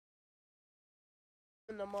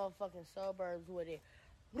in the motherfucking suburbs with it.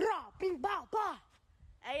 Rah, bing, bow, bah.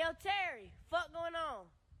 Hey, yo, Terry, fuck going on?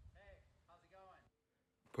 Hey, how's it going?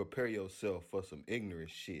 Prepare yourself for some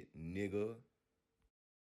ignorant shit, nigga.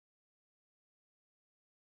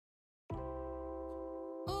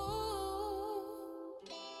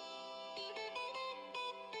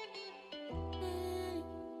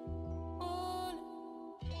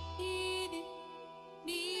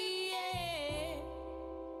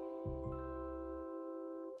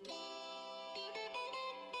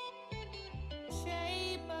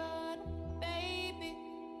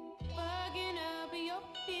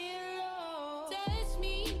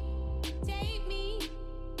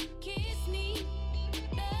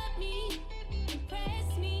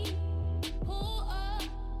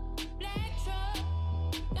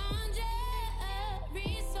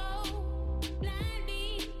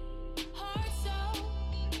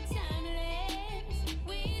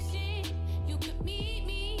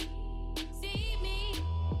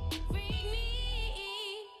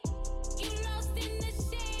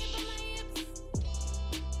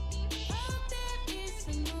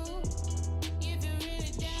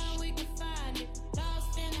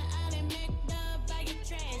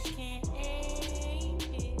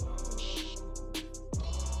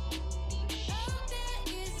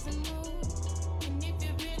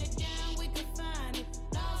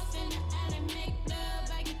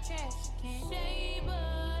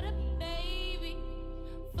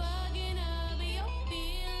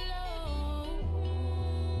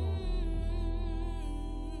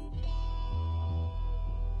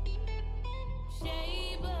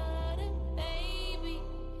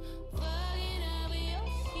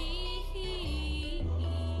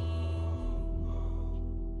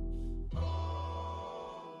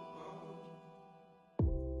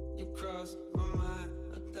 Crossed my mind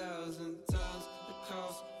 1,000 times. The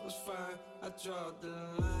cost was fine. I draw the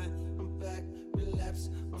line. I'm back, relapse.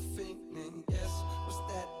 I'm fainting. Yes, what's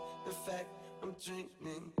that? In fact, I'm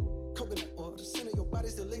drinking. Coconut oil, the scent of your body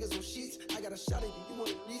still lingers on sheets. I got a shot at you, you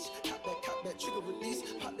wanna reach. Cop that, trigger release.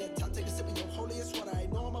 Pop that top, take a sip of your holiest water. I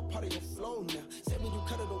know I'm a part of your flow now. Said when you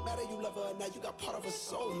cut it, don't matter, you love her now. You got part of her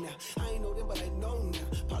soul now. I ain't know them, but I know now.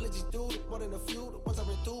 Apologies, dude, more than a few. The ones I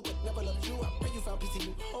ran through, but never loved you. I pray you found peace and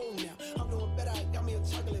you whole now. I'm doing better, I got me a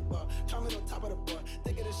chocolate bar. Climbing on top of the bar.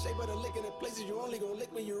 Think of the shape of the lick in the places you only gon'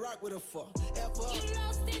 lick when you rock with a fuck. Ever. You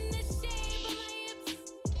lost in the shade of my hips.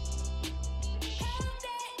 Hope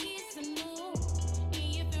that is a move. And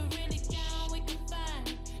if you're really down, we can find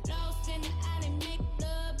it. Lost in the alley, make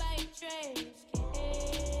love by your trash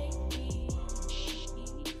can.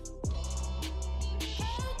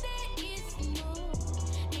 Hope that is a move.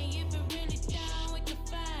 And if you're really down, we can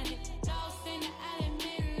find it. Lost in the alley,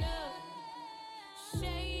 make love.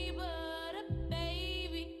 Shea butter,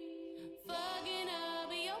 baby. Fucking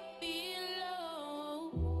up your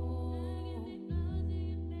pillow.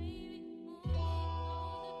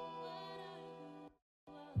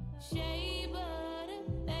 Shea butter,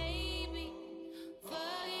 baby.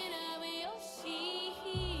 Fucking up your sheet.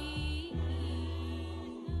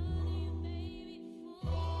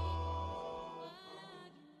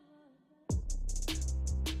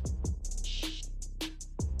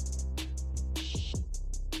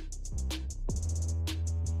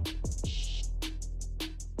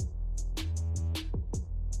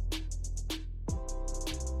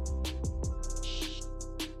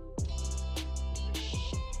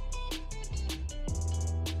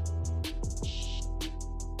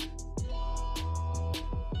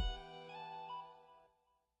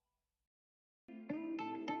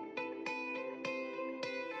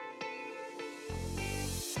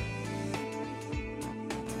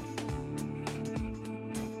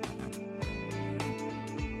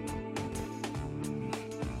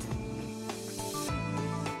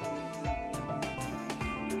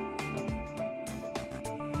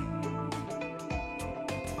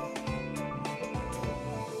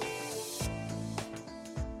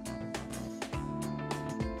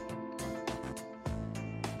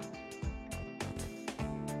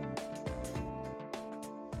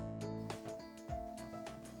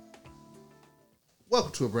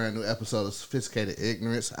 Welcome to a brand new episode of Sophisticated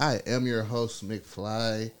Ignorance. I am your host,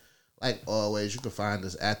 McFlei. Like always, you can find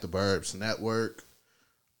us at the Burbs Network.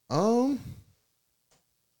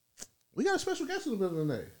 We got a special guest in the building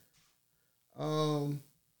today.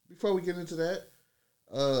 Before we get into that,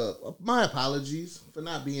 my apologies for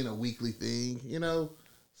not being a weekly thing. You know,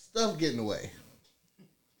 stuff getting away.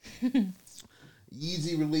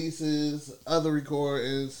 Yeezy releases, other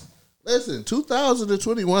recordings. Listen,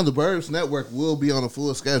 2021, the Burbs Network will be on a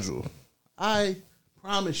full schedule. I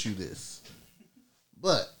promise you this.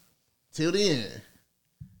 But till then,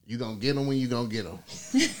 You gonna get them when you gonna get them.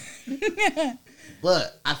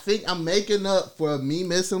 But I think I'm making up for me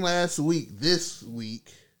missing last week. This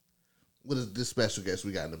week, what is this special guest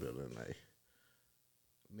we got in the building tonight?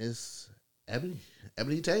 Miss Ebony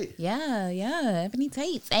Tate. Yeah, Ebony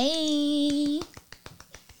Tates. Hey.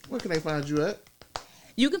 Where can they find you at?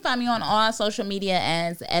 You can find me on all social media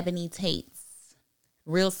as Ebony Tates.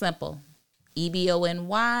 Real simple. EBONYTATES.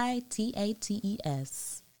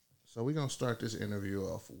 So we're going to start this interview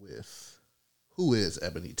off with, who is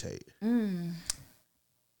Ebony Tate?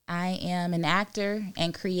 I am an actor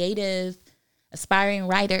and creative, aspiring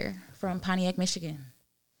writer from Pontiac, Michigan.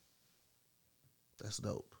 That's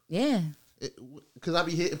dope. Yeah. Because I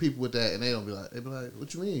be hitting people with that, and they be like,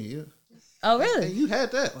 what you mean? You, Oh, really? and you had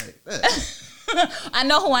that like that. I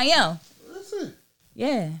know who I am. That's it.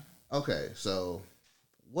 Yeah. Okay, so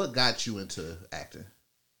what got you into acting?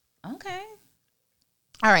 Okay.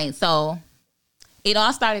 All right. So it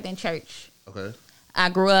all started in church. Okay. I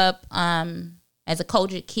grew up as a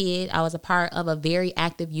Kojic kid. I was a part of a very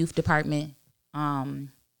active youth department.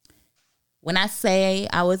 When I say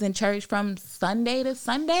I was in church from Sunday to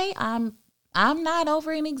Sunday, I'm not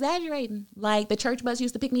over and exaggerating. Like, the church bus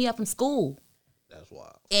used to pick me up from school. That's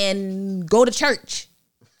wild. And go to church.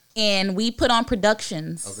 And we put on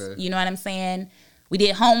productions. Okay. You know what I'm saying? We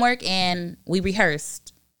did homework and we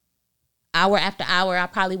rehearsed. Hour after hour, I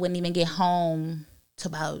probably wouldn't even get home till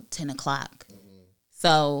about 10 o'clock. Mm-hmm.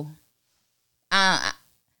 So I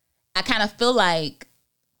kind of feel like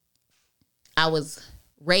I was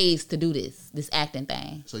raised to do this acting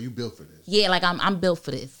thing. So you built for this? Yeah, like I'm built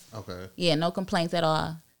for this. Okay. Yeah, no complaints at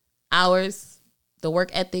all. Hours, the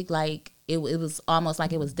work ethic, like it was almost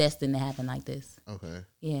like it was destined to happen like this. Okay.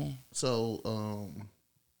 Yeah. So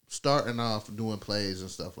starting off doing plays and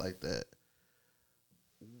stuff like that,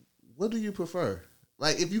 what do you prefer?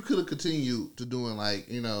 Like, if you could have continued to doing, like,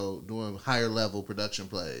 you know, doing higher level production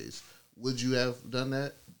plays, would you have done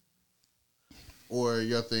that? Or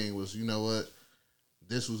your thing was, you know what,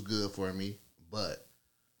 this was good for me, but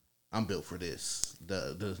I'm built for this,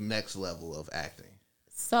 the next level of acting.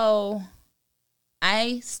 So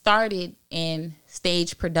I started in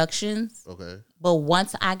stage productions. Okay. But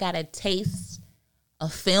once I got a taste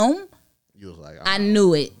of film, You was like, I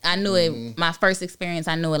knew it. I knew it. My first experience,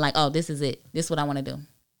 I knew it. Like, oh, this is it. This is what I want to do.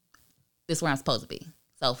 This is where I'm supposed to be.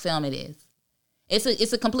 So film it is.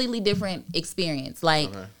 It's a completely different experience. Like,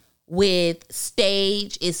 with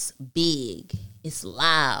stage, it's big. It's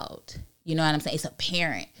loud. You know what I'm saying? It's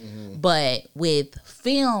apparent. But with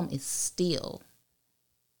film, it's still.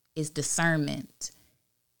 It's discernment.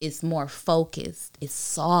 It's more focused. It's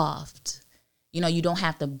soft. You know, you don't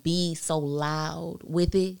have to be so loud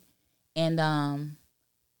with it. And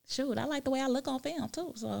shoot, I like the way I look on film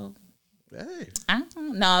too. So hey, I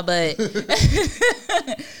don't know, but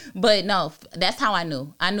but no, that's how I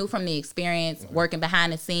knew. I knew from the experience working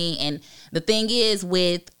behind the scene. And the thing is,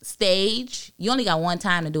 with stage, you only got one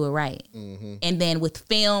time to do it right. And then with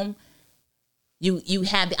film, you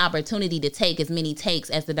have the opportunity to take as many takes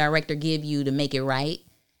as the director give you to make it right.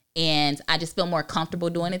 And I just feel more comfortable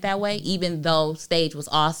doing it that way, even though stage was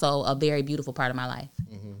also a very beautiful part of my life.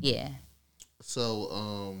 Yeah.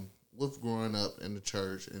 So, with growing up in the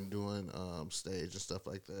church and doing stage and stuff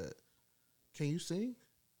like that, can you sing?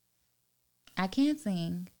 I can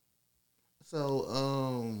sing.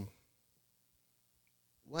 So,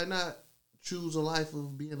 why not choose a life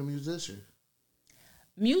of being a musician?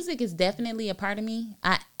 Music is definitely a part of me.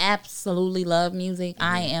 I absolutely love music.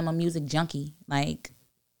 I am a music junkie. Like,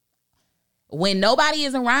 when nobody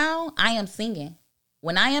is around, I am singing.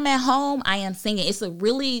 When I am at home, I am singing. It's a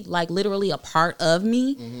really, like, literally a part of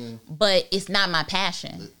me, but it's not my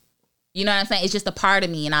passion. You know what I'm saying? It's just a part of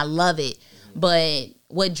me, and I love it. But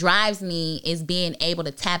what drives me is being able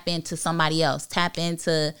to tap into somebody else, tap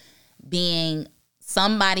into being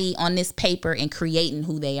somebody on this paper and creating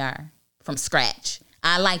who they are from scratch.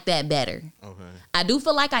 I like that better. Okay. I do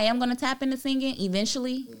feel like I am going to tap into singing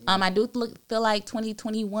eventually. I do feel like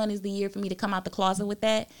 2021 is the year for me to come out the closet with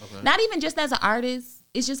that. Okay. Not even just as an artist.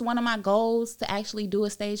 It's just one of my goals to actually do a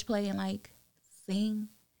stage play and, like, sing.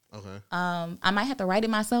 Okay. I might have to write it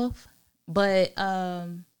myself, but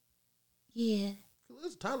yeah.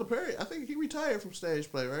 Listen, Tyler Perry, I think he retired from stage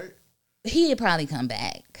play, right? He'd probably come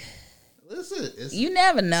back. Listen, you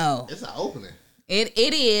never know. It's an opening. It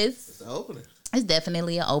is. It's an opening. It's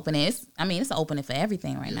definitely an opening. It's an opening for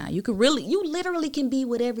everything right now. You literally can be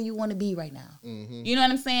whatever you want to be right now. You know what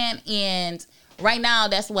I'm saying? And right now,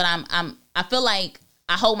 that's what I feel like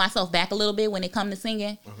I hold myself back a little bit when it comes to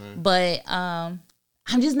singing, but I'm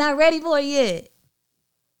just not ready for it yet.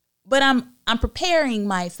 But I'm preparing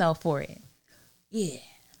myself for it. Yeah.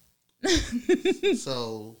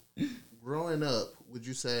 So, growing up, would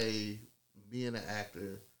you say being an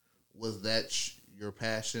actor, was that your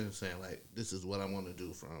passion? Saying, like, this is what I want to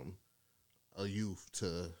do from a youth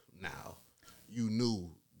to now? You knew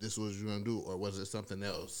this was what you were going to do, or was it something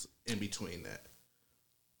else in between that?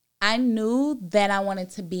 I knew that I wanted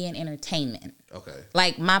to be in entertainment. Okay.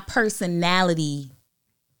 Like, my personality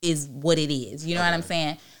is what it is. You know what I'm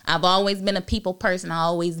saying? I've always been a people person. I've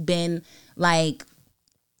always been, like,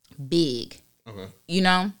 big. Okay. You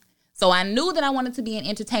know? So I knew that I wanted to be in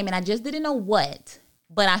entertainment. I just didn't know what.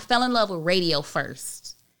 But I fell in love with radio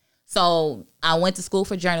first. So I went to school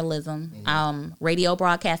for journalism, radio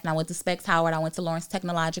broadcasting. I went to Specs Howard. I went to Lawrence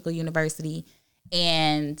Technological University.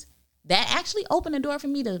 And that actually opened the door for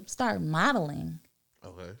me to start modeling.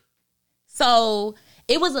 Okay. So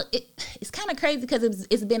it's kind of crazy because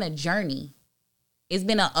it's been a journey. It's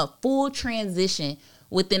been a full transition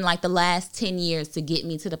within like the last 10 years to get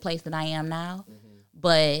me to the place that I am now.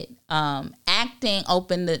 But acting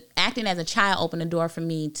as a child opened the door for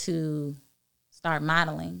me to start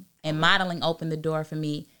modeling. And modeling opened the door for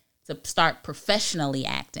me to start professionally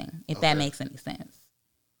acting, if that makes any sense.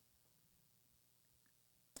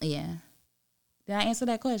 Yeah. Did I answer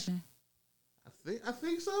that question? I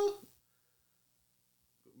think so.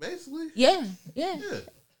 Basically. Yeah.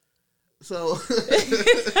 So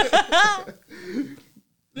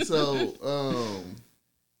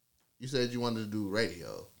you said you wanted to do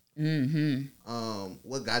radio. Mm-hmm.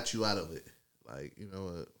 What got you out of it? Like, you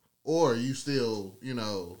know, or you still, you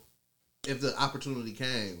know, if the opportunity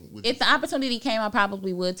came. If the opportunity came, I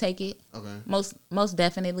probably would take it. Okay. Most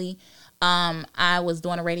definitely. I was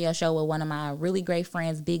doing a radio show with one of my really great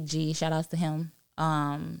friends, Big G. Shout outs to him.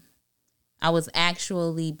 I was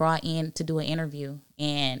actually brought in to do an interview,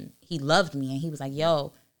 and he loved me, and he was like,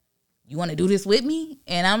 yo, you want to do this with me?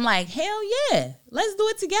 And I'm like, hell yeah, let's do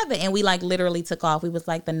it together. And we like literally took off. We was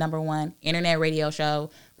like the #1 internet radio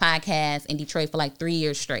show podcast in Detroit for like 3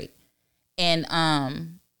 years straight. And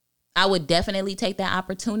I would definitely take that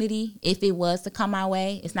opportunity if it was to come my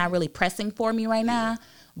way. It's not really pressing for me right now,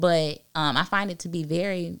 but I find it to be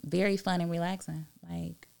very, very fun and relaxing.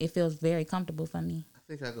 Like, it feels very comfortable for me. I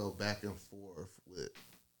think I go back and forth with,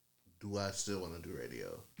 do I still want to do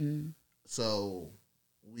radio? So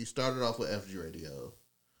we started off with FG Radio,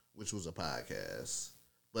 which was a podcast,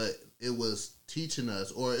 but it was teaching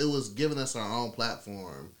us, or it was giving us our own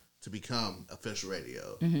platform to become official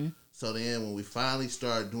radio. So then when we finally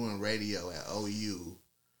started doing radio at OU,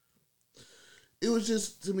 it was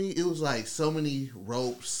just, to me, it was like so many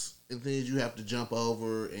ropes and things you have to jump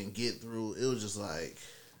over and get through. It was just like,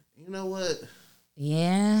 you know what?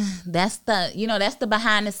 Yeah, that's the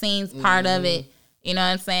behind the scenes part of it. You know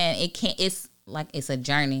what I'm saying? It's a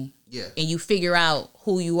journey. Yeah. And you figure out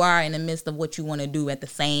who you are in the midst of what you want to do at the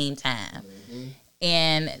same time.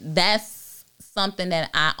 And that's something that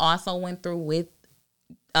I also went through with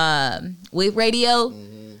radio.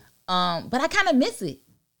 But I kind of miss it.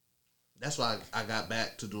 That's why I got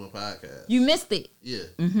back to doing podcasts. You missed it. Yeah.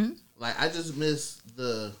 Like, I just miss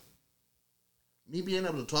me being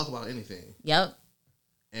able to talk about anything. Yep.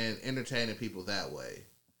 And entertaining people that way.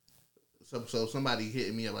 So somebody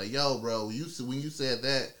hitting me up like, yo, bro, when you said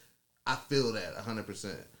that, I feel that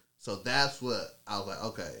 100%. So that's what I was like,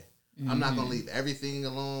 okay, I'm not going to leave everything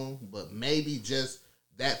alone, but maybe just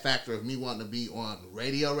that factor of me wanting to be on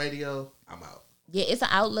radio, I'm out. Yeah, it's an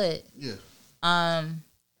outlet. Yeah. I'm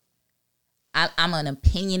an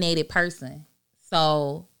opinionated person,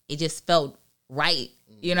 so it just felt right.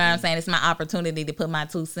 You know what I'm saying? It's my opportunity to put my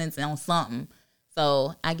 2 cents on something.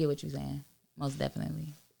 So I get what you're saying, most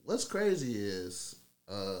definitely. What's crazy is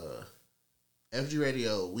FG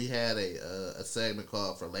Radio, we had a segment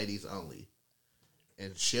called For Ladies Only,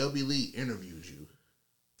 and Shelby Lee interviewed you.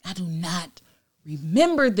 I do not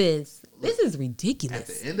remember this. This is ridiculous. At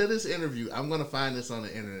the end of this interview, I'm going to find this on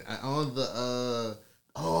the internet.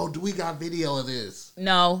 Do we got video of this?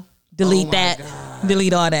 No. Delete that. God.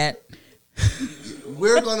 Delete all that.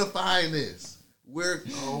 We're going to find this.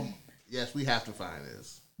 Yes, we have to find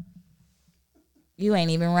this. You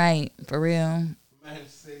ain't even right, for real. Man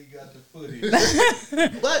said he got the footage.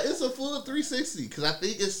 But it's a full 360, because I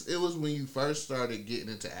think it was when you first started getting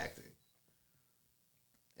into acting.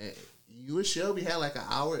 And you and Shelby had like an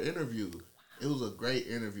hour interview. It was a great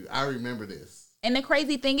interview. I remember this. And the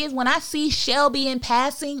crazy thing is, when I see Shelby in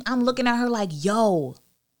passing, I'm looking at her like, yo,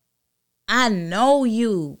 I know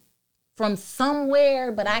you from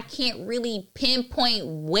somewhere, but I can't really pinpoint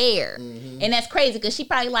where. And that's crazy, because she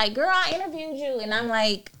probably like, girl, I interviewed you. And I'm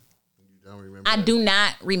like, you don't remember? I do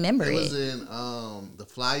not remember it. It was in the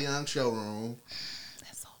Fly Young showroom.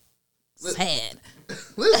 That's so sad.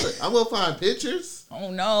 Listen, I'm gonna find pictures.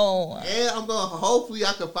 Oh no. And I'm gonna hopefully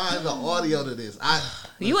I can find the audio to this.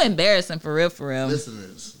 You embarrassing for real.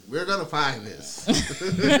 Listeners, we're gonna find this.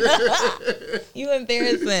 You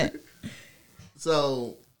embarrassing.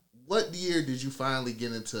 So, what year did you finally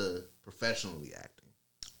get into professionally acting?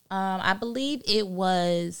 I believe it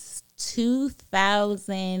was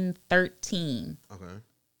 2013. Okay.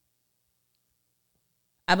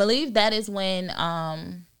 I believe that is when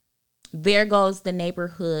There Goes the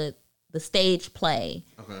Neighborhood, the stage play,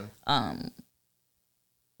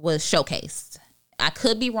 was showcased. I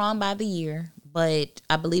could be wrong by the year, but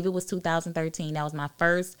I believe it was 2013. That was my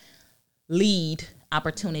first lead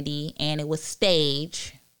opportunity, and it was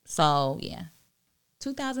stage. So, yeah.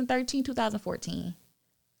 2013, 2014.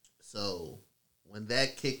 So, when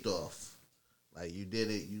that kicked off, like you did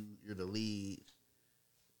it, you're the lead.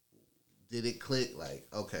 Did it click? Like,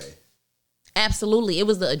 okay. Absolutely. It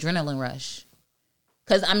was the adrenaline rush.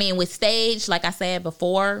 Because, I mean, with stage, like I said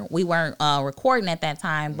before, we weren't recording at that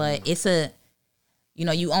time, but it's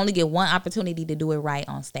you only get one opportunity to do it right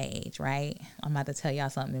on stage, right? I'm about to tell y'all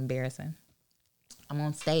something embarrassing. I'm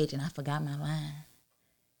on stage and I forgot my line.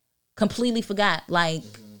 Completely forgot.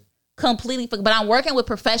 Completely forgot. But I'm working with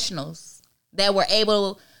professionals that were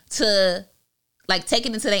able to, take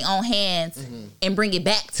it into their own hands and bring it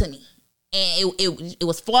back to me. And it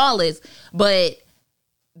was flawless, but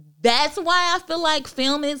that's why I feel like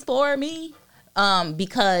film is for me,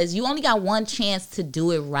 because you only got one chance to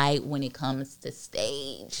do it right when it comes to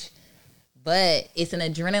stage. But it's an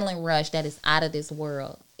adrenaline rush that is out of this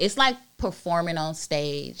world. It's like performing on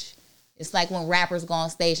stage. It's like when rappers go on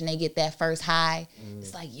stage and they get that first high.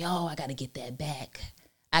 It's like, yo, I got to get that back.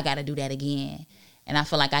 I got to do that again. And I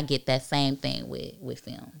feel like I get that same thing with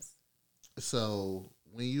films. So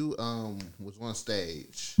when you was on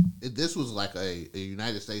stage, this was like a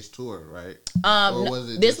United States tour, right? Or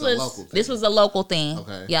was it just a local thing? This was a local thing.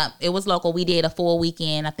 Okay. Yeah, it was local. We did a full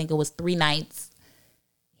weekend. I think it was 3 nights.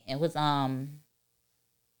 It was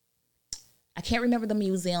I can't remember the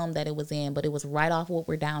museum that it was in, but it was right off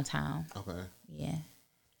Woodward downtown. Okay. Yeah.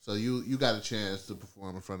 So you got a chance to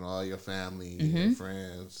perform in front of all your family and your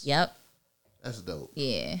friends. Yep. That's dope.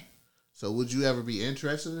 Yeah. So would you ever be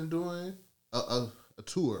interested in doing a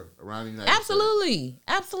tour around the United States?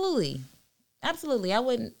 Absolutely.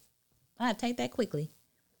 I'd take that quickly.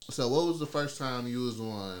 So what was the first time you was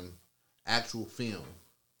on actual film?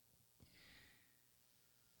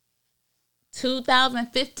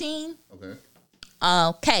 2015. Okay.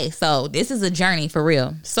 Okay, so this is a journey for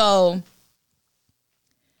real. So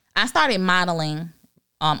I started modeling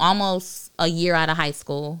almost a year out of high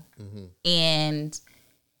school. And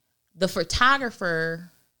the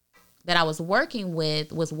photographer that I was working with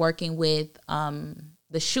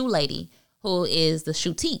the shoe lady, who is the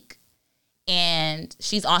Shoutique. And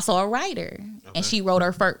she's also a writer. Okay. And she wrote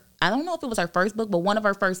her first, I don't know if it was her first book, but one of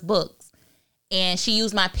her first books. And she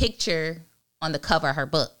used my picture on the cover of her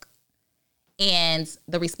book. And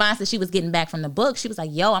the response that she was getting back from the book, she was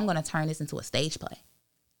like, yo, I'm going to turn this into a stage play.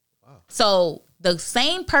 Wow. So the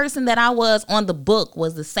same person that I was on the book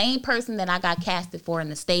was the same person that I got casted for in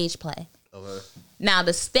the stage play. Okay. Now,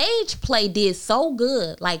 the stage play did so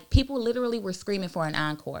good, like people literally were screaming for an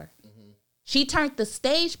encore. She turned the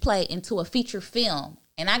stage play into a feature film,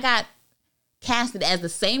 and I got casted as the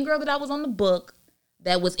same girl that I was on the book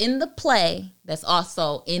that was in the play that's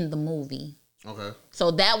also in the movie. Okay.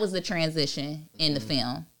 So that was the transition in the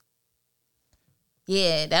film.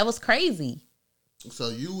 Yeah, that was crazy. So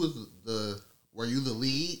you were you the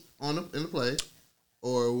lead in the play,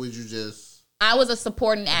 or would you just? I was a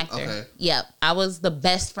supporting actor. Okay. Yep. I was the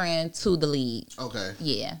best friend to the lead. Okay.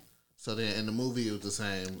 Yeah. So then in the movie it was the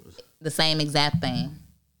same. The same exact thing.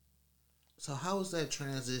 So how was that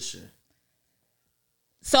transition?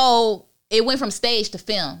 So it went from stage to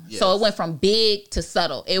film. Yes. So it went from big to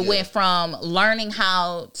subtle. It went from learning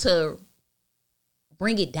how to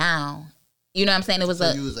bring it down. You know what I'm saying? It was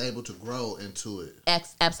you was able to grow into it.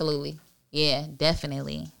 Absolutely. Yeah,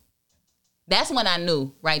 definitely. That's when I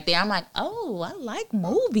knew right there. I'm like, oh, I like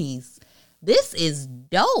movies. This is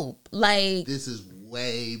dope. Like, this is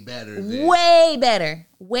way better. Way better.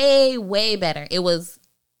 Way better. It was,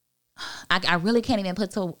 I really can't even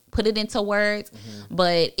put it into words,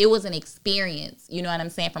 but it was an experience. You know what I'm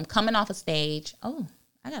saying? From coming off a stage. Oh,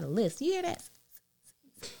 I got a list. You hear that?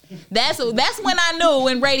 That's when I knew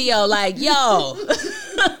in radio, like, yo,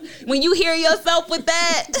 when you hear yourself with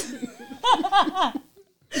that.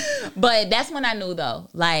 But that's when I knew, though,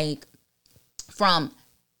 like, from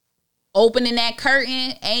opening that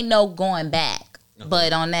curtain, ain't no going back. Okay.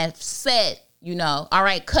 But on that set, all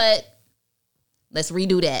right, cut. Let's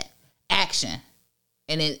redo that. Action.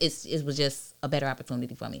 And it was just a better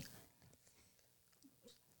opportunity for me.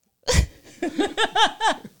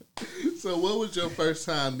 So what was your first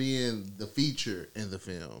time being the feature in the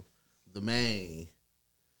film? The main?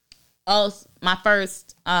 Oh, my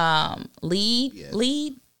first lead Yes.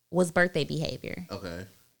 lead was Birthday Behavior. Okay.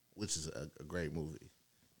 Which is a great movie.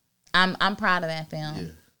 I'm proud of that film.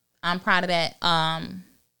 Yeah. I'm proud of that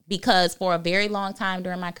because for a very long time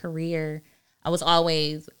during my career, I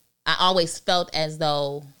always felt as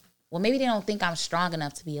though, well, maybe they don't think I'm strong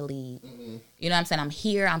enough to be a lead. Mm-hmm. You know what I'm saying? I'm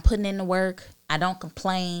here. I'm putting in the work. I don't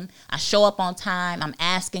complain. I show up on time. I'm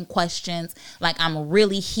asking questions. Like, I'm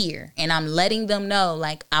really here. And I'm letting them know,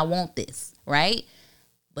 like, I want this, right?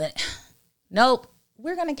 But nope,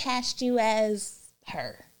 we're going to cast you as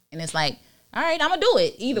her. And it's like, all right, I'm going to do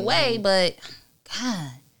it either way. But,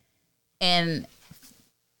 God. And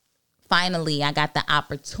finally, I got the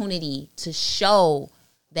opportunity to show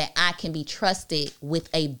that I can be trusted with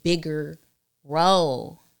a bigger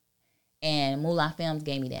role. And Moolah Films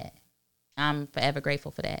gave me that. I'm forever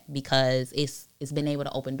grateful for that because it's been able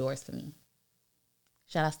to open doors for me.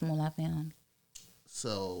 Shout out to Moolah Films.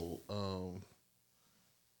 So,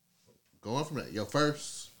 going from that, your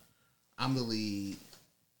first, I'm the lead.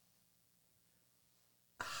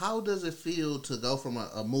 How does it feel to go from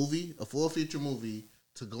a movie, a full feature movie,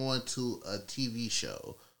 to going to a TV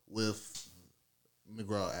show with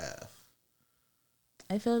McGraw Ave?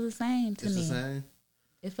 It feels the same to me. It's the same?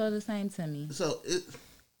 It feels the same to me. So,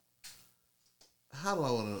 how do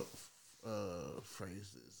I want to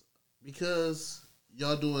phrase this? Because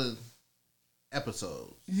y'all doing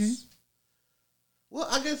episodes. Mm-hmm. Well,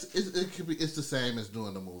 I guess it's the same as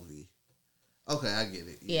doing the movie. Okay, I get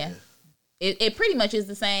it. Yeah. It pretty much is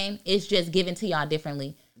the same. It's just given to y'all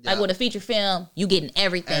differently. Yeah. Like with a feature film, you getting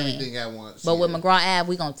everything. Everything at once. But with McGraw Ave,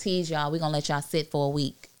 we going to tease y'all. We going to let y'all sit for a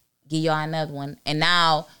week. Give y'all another one. And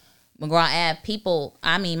now, McGraw Ave people,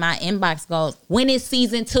 I mean, my inbox goes, when is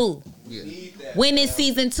season 2? Yeah. When is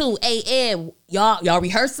season 2? Hey, Ed, y'all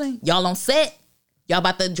rehearsing? Y'all on set? Y'all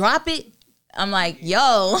about to drop it? I'm like,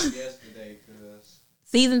 yo. Yesterday, cuz.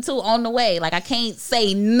 Season 2 on the way. Like, I can't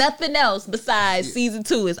say nothing else besides season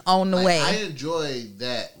 2 is on the way. I enjoy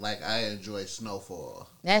that. Like, I enjoy Snowfall.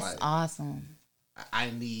 That's like, awesome.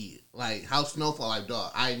 I need, like, how Snowfall, like,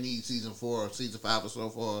 dog, I need season 4 or season 5 of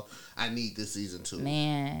Snowfall. I need this season 2.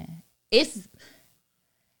 Man,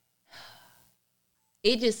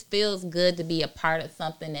 it just feels good to be a part of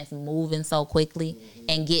something that's moving so quickly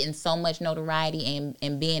and getting so much notoriety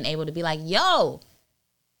and being able to be like, yo,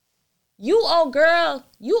 you old girl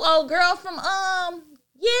from,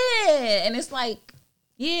 yeah. And it's like,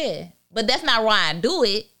 yeah. But that's not why I do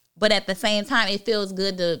it. But at the same time, it feels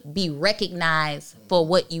good to be recognized for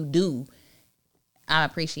what you do. I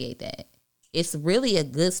appreciate that. It's really a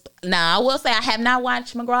good Now, I will say I have not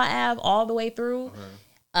watched McGraw Ave all the way through.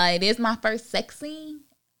 Okay. It is my first sex scene.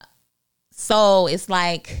 So it's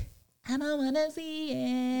like, I don't want to see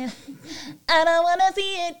it. I don't want to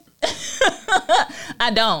see it.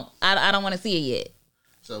 I don't want to see it yet.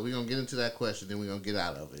 So we're going to get into that question, then we're going to get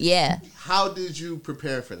out of it. Yeah. How did you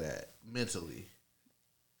prepare for that mentally?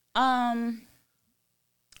 Well,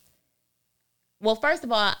 first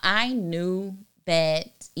of all, I knew that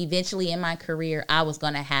eventually in my career, I was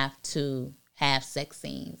going to have sex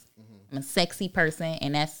scenes. Mm-hmm. I'm a sexy person,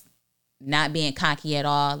 and that's not being cocky at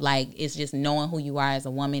all. Like, it's just knowing who you are as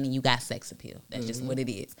a woman and you got sex appeal. That's just what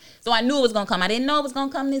it is. So I knew it was going to come. I didn't know it was going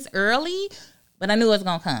to come this early, but I knew it was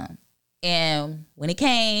going to come. And when it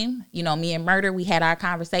came, you know, me and Murder, we had our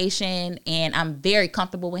conversation, and I'm very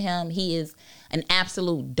comfortable with him. He is an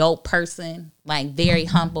absolute dope person, like very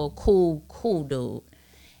humble, cool dude.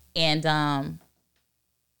 And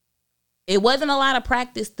it wasn't a lot of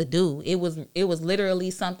practice to do. It was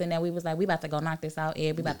literally something that we was like, we about to go knock this out,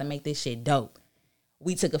 Ed. We about to make this shit dope.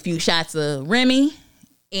 We took a few shots of Remy,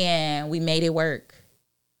 and we made it work.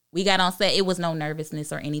 We got on set. It was no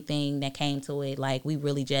nervousness or anything that came to it. Like, we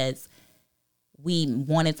really just... we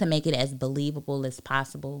wanted to make it as believable as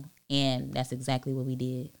possible, and that's exactly what we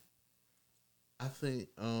did. I think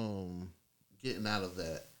getting out of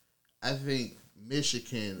that, I think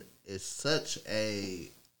Michigan is such a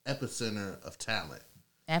epicenter of talent.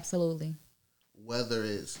 Absolutely. Whether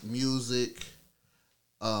it's music,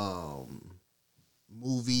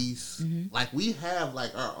 movies, like we have like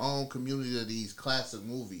our own community of these classic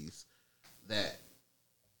movies that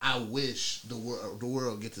I wish the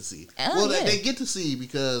world get to see. They get to see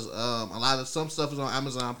because a lot of some stuff is on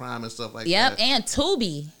Amazon Prime and stuff like that. Yep, and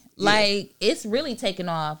Tubi. Like, it's really taken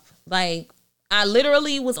off. Like, I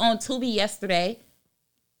literally was on Tubi yesterday,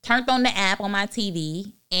 turned on the app on my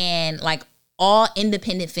TV, and like all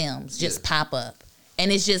independent films just pop up.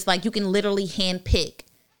 And it's just like you can literally hand pick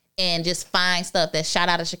and just find stuff that's shot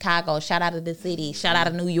out of Chicago, shot out of the city, shot out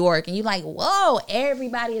of New York. And you're like, whoa,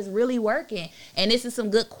 everybody is really working. And this is some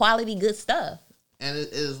good quality, good stuff. And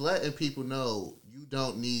it is letting people know you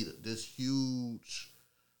don't need this huge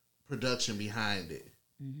production behind it.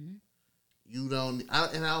 Mm-hmm. You don't,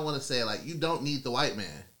 and I don't want to say it like, you don't need the white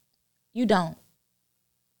man. You don't.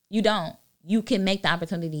 You can make the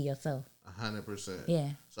opportunity yourself. 100%. Yeah.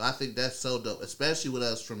 So I think that's so dope, especially with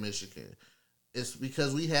us from Michigan. It's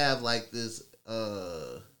because we have like this,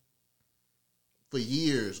 for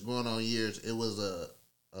years, going on years, it was a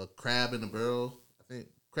crab in a barrel, I think,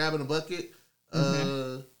 crab in a bucket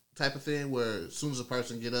type of thing where as soon as a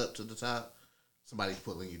person get up to the top, somebody's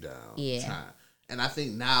pulling you down. Yeah. And I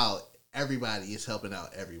think now everybody is helping out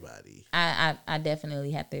everybody. I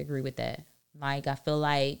definitely have to agree with that. Like, I feel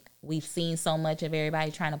like we've seen so much of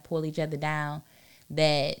everybody trying to pull each other down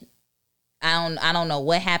that I don't know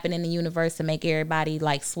what happened in the universe to make everybody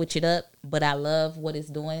like switch it up, but I love what it's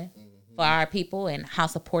doing for our people and how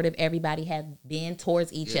supportive everybody has been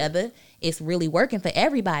towards each other. It's really working for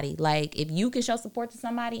everybody. Like, if you can show support to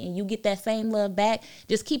somebody and you get that same love back,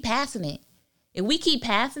 just keep passing it. If we keep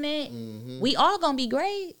passing it, we all gonna be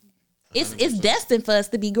great. It's destined for us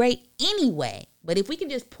to be great anyway. But if we can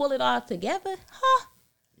just pull it all together,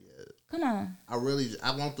 come on. I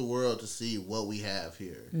want the world to see what we have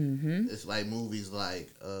here. Mm-hmm. It's like movies like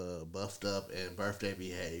Buffed Up and Birthday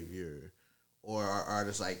Behavior, or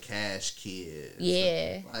artists like Cash Kid.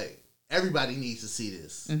 Yeah. Like, everybody needs to see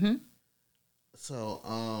this. Mm-hmm. So,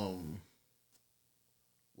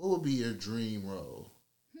 what would be your dream role?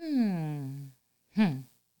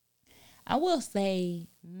 I will say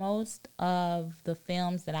most of the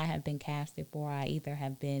films that I have been casted for, I either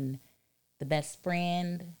have been the best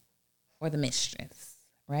friend or the mistress,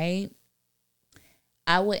 right?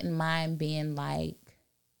 I wouldn't mind being like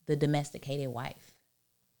the domesticated wife.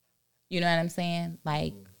 You know what I'm saying?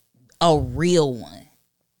 Like a real one.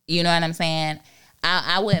 You know what I'm saying?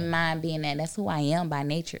 I wouldn't mind being that. That's who I am by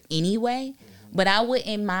nature anyway. But I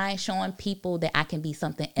wouldn't mind showing people that I can be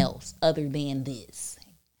something else other than this.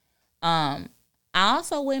 I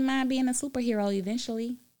also wouldn't mind being a superhero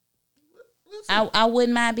eventually. I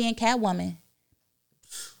wouldn't mind being Catwoman.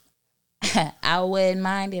 I wouldn't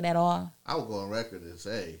mind it at all. I would go on record and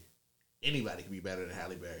say anybody can be better than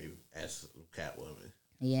Halle Berry as Catwoman.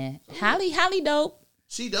 Yeah, so, Halle dope.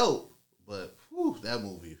 She dope, but that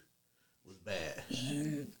movie was bad.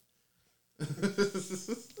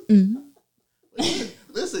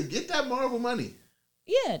 Listen, get that Marvel money.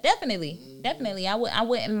 Yeah, definitely. Definitely. I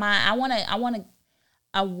wouldn't mind.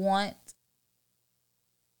 I want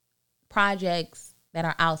projects that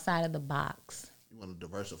are outside of the box. You want to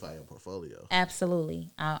diversify your portfolio.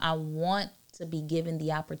 Absolutely. I want to be given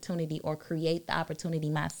the opportunity or create the opportunity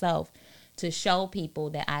myself to show people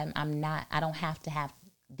that I don't have to have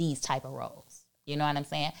these type of roles. You know what I'm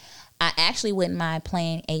saying? I actually wouldn't mind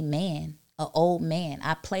playing a man, an old man.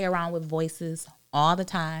 I play around with voices all the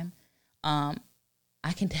time.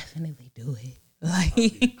 I can definitely do it.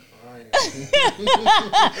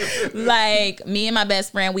 Like me and my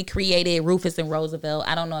best friend, we created Rufus and Roosevelt.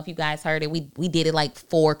 I don't know if you guys heard it. We did it like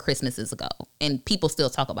 4 Christmases ago, and people still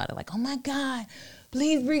talk about it. Like, oh my God,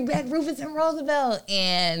 please bring back Rufus and Roosevelt.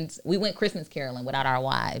 And we went Christmas caroling without our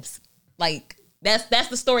wives. Like that's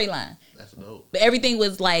the storyline. That's dope. But everything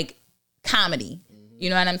was like comedy. You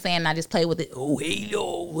know what I'm saying? I just play with it. Oh, hey,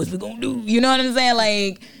 yo, what's we gonna do? You know what I'm saying?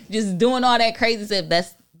 Like, just doing all that crazy stuff.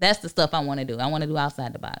 That's the stuff I want to do. I want to do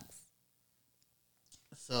outside the box.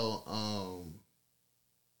 So,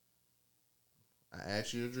 I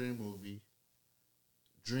asked you a dream movie.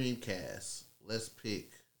 Dream cast. Let's pick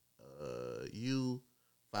you,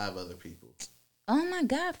 5 other people. Oh, my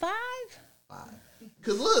God, 5? 5.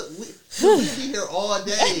 Because look, we be here all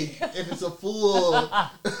day if it's a full...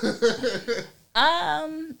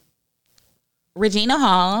 Regina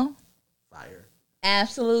Hall. Fire.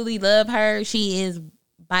 Absolutely love her. She is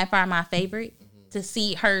by far my favorite. To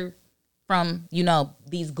see her from,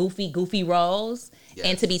 these goofy roles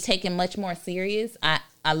and to be taken much more serious, I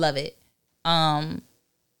love it.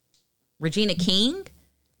 Regina King,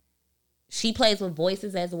 she plays with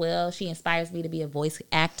voices as well. She inspires me to be a voice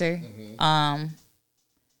actor.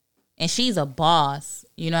 And she's a boss.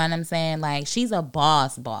 You know what I'm saying? Like, she's a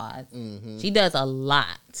boss. She does a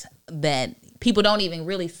lot that people don't even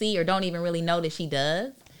really see or don't even really know that she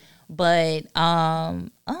does. But I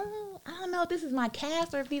don't know if this is my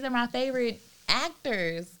cast or if these are my favorite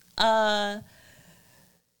actors.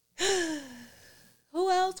 Who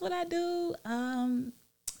else would I do?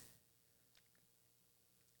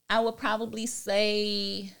 I would probably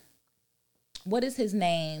say what is his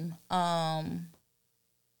name?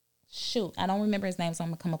 Shoot, I don't remember his name, so I'm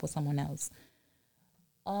gonna come up with someone else.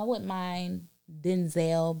 I wouldn't mind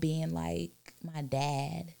Denzel being like my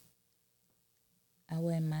dad. I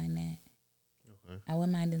wouldn't mind that. Okay. I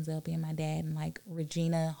wouldn't mind Denzel being my dad, and like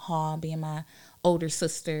Regina Hall being my older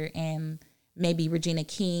sister, and maybe Regina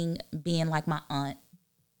King being like my aunt.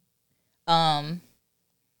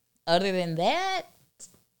 Other than that,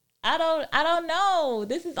 I don't know.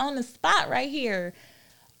 This is on the spot right here.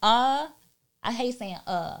 I hate saying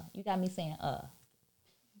You got me saying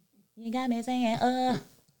You got me saying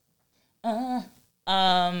help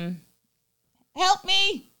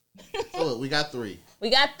me. So look, we got 3. We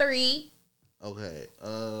got 3. Okay.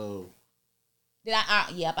 Did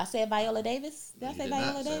I? Yep, I said Viola Davis. Did I say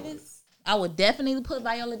Viola Davis? I would definitely put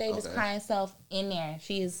Viola Davis crying self in there.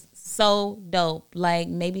 She is so dope. Like,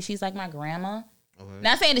 maybe she's like my grandma. Okay.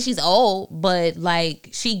 Not saying that she's old, but like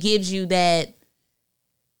she gives you that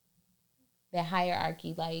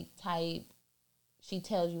hierarchy, like type. She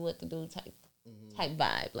tells you what to do, type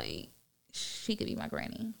vibe. Like, she could be my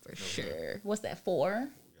granny for sure. What's that, 4? We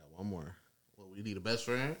got one more. Well, we need a best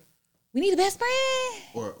friend. We need a best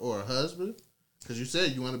friend or a husband, because you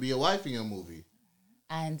said you want to be a wife in your movie.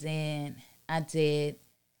 I did.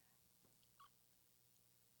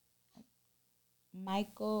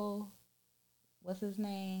 Michael, what's his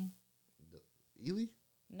name? Ely?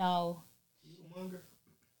 No.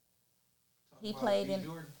 He played in.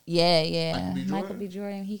 Jordan? Yeah. Michael B.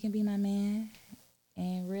 Jordan. He can be my man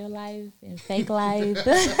in real life, in fake life,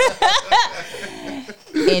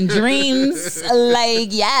 in dreams. Like,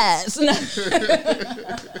 yes.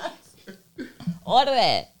 All of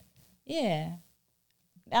that. Yeah.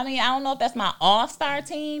 I mean, I don't know if that's my all-star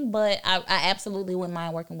team, but I absolutely wouldn't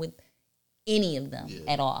mind working with any of them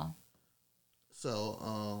at all.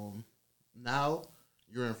 So, now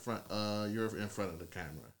you're in front of the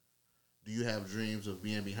camera. Do you have dreams of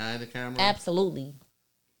being behind the camera? Absolutely.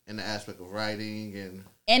 In the aspect of writing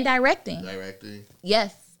and directing.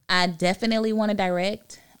 Yes, I definitely want to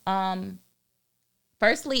direct.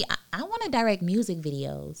 Firstly, I want to direct music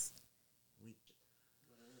videos.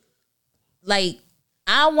 Like,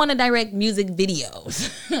 I want to direct music videos.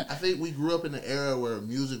 I think we grew up in an era where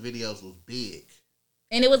music videos was big.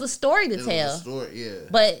 And it was a story to tell. Was a story, yeah.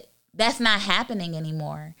 But that's not happening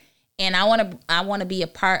anymore. And I want to be a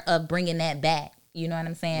part of bringing that back. You know what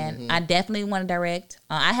I'm saying? Mm-hmm. I definitely want to direct.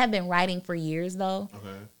 I have been writing for years, though.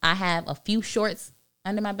 Okay. I have a few shorts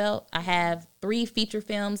under my belt. I have 3 feature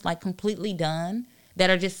films, like, completely done that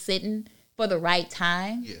are just sitting for the right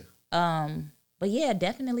time. Yeah. But yeah,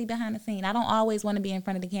 definitely behind the scene. I don't always want to be in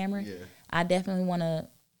front of the camera. Yeah. I definitely want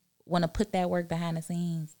to put that work behind the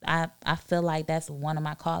scenes. I feel like that's one of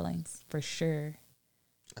my callings for sure.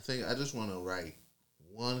 I think I just want to write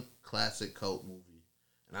one classic cult movie,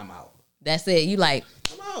 and I'm out. That's it. You like?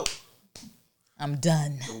 I'm out. I'm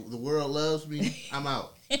done. The world loves me. I'm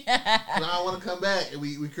out. Now I want to come back and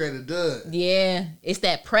we create a dud. Yeah, it's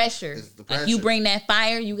that pressure. It's the pressure. Like, you bring that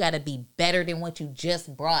fire, you got to be better than what you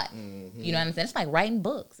just brought. Mm-hmm. You know what I'm saying? It's like writing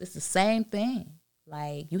books. It's the same thing.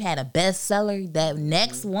 Like, you had a bestseller. That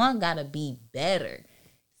next one got to be better.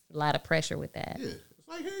 It's a lot of pressure with that. Yeah, it's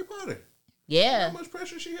like Harry Potter. Yeah. You know how much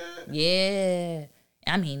pressure she had? Yeah.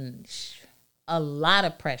 I mean, a lot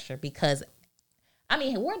of pressure because, I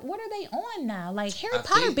mean, what are they on now? Like, Harry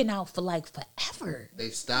Potter been out for like forever. They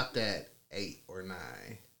stopped at 8 or 9.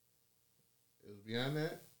 It was beyond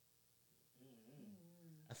that?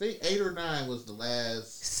 I think 8 or 9 was the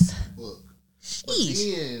last book. Jeez. But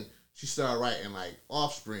then she started writing like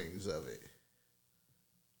offsprings of it.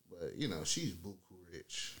 But, you know, she's buku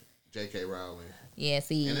rich. J.K. Rowling. Yeah,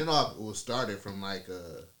 see. And it all was started from like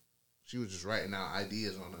she was just writing out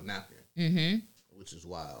ideas on a napkin. Mm-hmm. Which is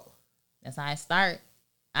wild. That's how I start.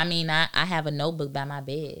 I mean, I have a notebook by my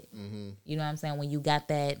bed. Mm-hmm. You know what I'm saying? When you got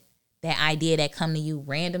that idea that come to you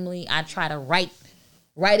randomly, I try to write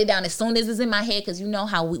it down as soon as it's in my head, because you know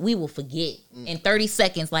how we will forget in 30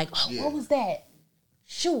 seconds. Like, what was that?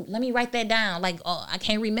 Shoot, let me write that down. Like, I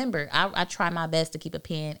can't remember. I try my best to keep a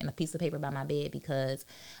pen and a piece of paper by my bed because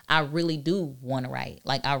I really do want to write.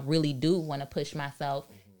 Like, I really do want to push myself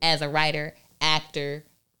as a writer, actor,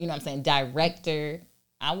 you know what I'm saying, director.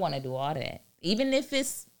 I want to do all that. Even if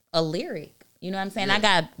it's a lyric. You know what I'm saying? Yeah. I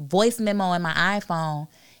got voice memo in my iPhone,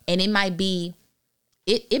 and it might be,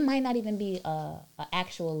 it might not even be a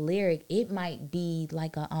actual lyric. It might be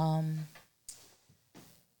like a,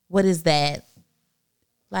 what is that?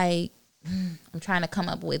 Like, I'm trying to come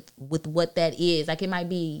up with what that is. Like, it might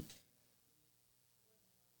be,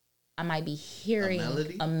 I might be hearing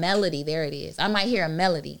a melody. There it is. I might hear a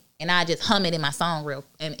melody, and I just hum it in my my phone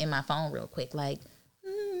real quick, like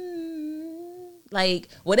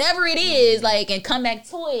whatever it is, like, and come back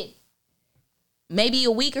to it. Maybe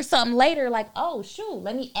a week or something later, like, oh shoot,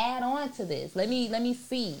 let me add on to this. Let me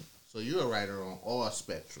see. So you're a writer on all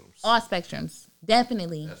spectrums. All spectrums,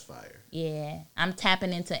 definitely. That's fire. Yeah, I'm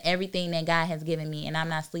tapping into everything that God has given me, and I'm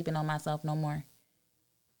not sleeping on myself no more.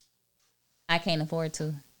 I can't afford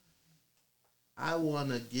to. I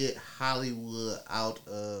want to get Hollywood out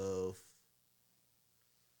of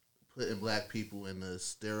putting black people in the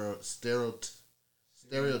stereotypical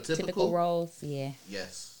Typical roles, yeah.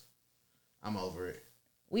 Yes. I'm over it.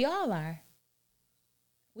 We all are.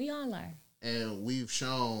 We all are. And we've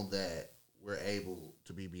shown that we're able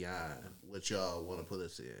to be beyond what y'all want to put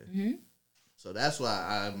us in. Mm-hmm. So that's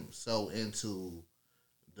why I'm so into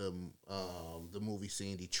the movie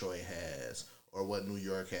scene Detroit has, or what New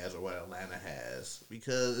York has, or what Atlanta has,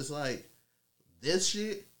 because it's like this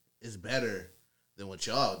shit is better than what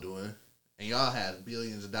y'all doing, and y'all have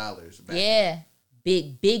billions of dollars back. Yeah,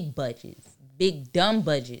 big budgets, big dumb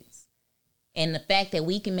budgets, and the fact that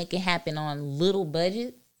we can make it happen on little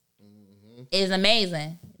budgets is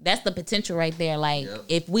amazing. That's the potential right there. Like,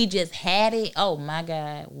 if we just had it, oh my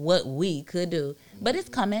God, what we could do. But it's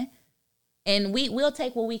coming, and we'll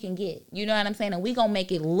take what we can get. You know what I'm saying? And we gonna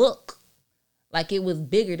make it look like it was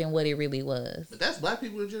bigger than what it really was. But that's black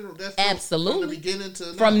people in general. That's absolutely from the beginning to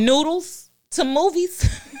now. From noodles to movies,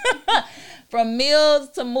 from meals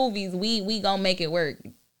to movies. We gonna make it work.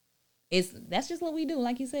 That's just what we do,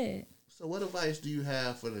 like you said. So, what advice do you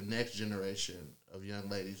have for the next generation of young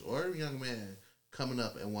ladies or young men coming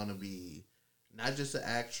up and want to be not just an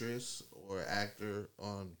actress or actor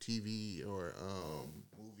on TV or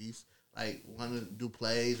movies, like want to do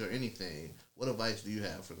plays or anything? What advice do you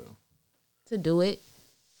have for them? To do it,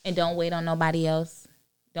 and don't wait on nobody else.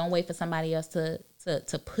 Don't wait for somebody else to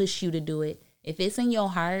push you to do it. If it's in your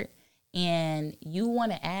heart and you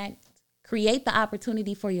want to act, create the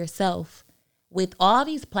opportunity for yourself. With all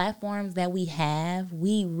these platforms that we have,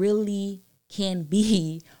 we really can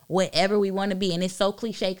be whatever we want to be. And it's so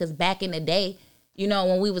cliche because back in the day, you know,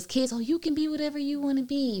 when we was kids, oh, you can be whatever you want to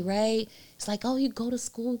be, right? It's like, oh, you go to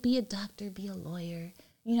school, be a doctor, be a lawyer,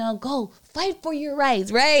 you know, go fight for your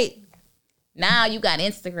rights, right? Now you got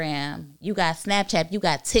Instagram, you got Snapchat, you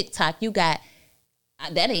got TikTok, you got,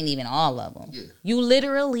 that ain't even all of them. Yeah. You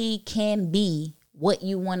literally can be what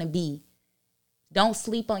you want to be. Don't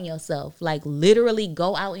sleep on yourself. Like, literally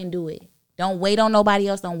go out and do it. Don't wait on nobody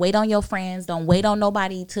else. Don't wait on your friends. Don't wait on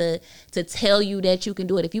nobody to tell you that you can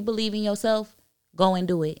do it. If you believe in yourself, go and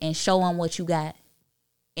do it and show them what you got.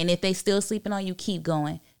 And if they still sleeping on you, keep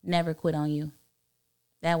going. Never quit on you.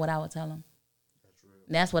 That's what I would tell them.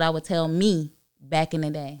 That's what I would tell me back in the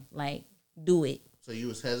day. Like, do it. So you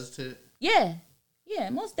was hesitant? Yeah,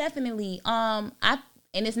 most definitely. And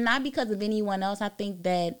it's not because of anyone else. I think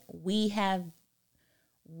that we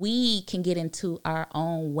can get into our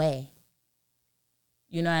own way.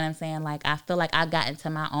 You know what I'm saying? Like, I feel like I got into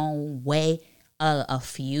my own way a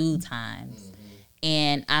few times,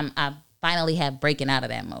 and I finally have breaking out of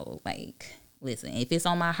that mode. Like, listen, if it's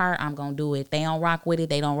on my heart, I'm gonna do it. If they don't rock with it,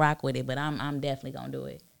 they don't rock with it. But I'm definitely gonna do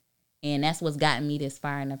it. And that's what's gotten me this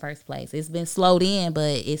far in the first place. It's been slowed in,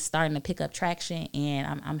 but it's starting to pick up traction,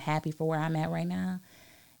 and I'm happy for where I'm at right now.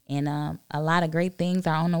 And a lot of great things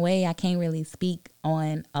are on the way. I can't really speak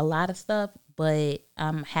on a lot of stuff, but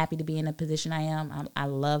I'm happy to be in the position I am. I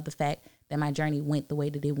love the fact that my journey went the way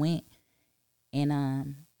that it went. And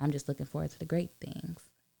I'm just looking forward to the great things.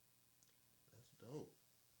 That's dope.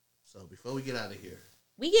 So before we get out of here.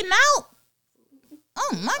 We getting out?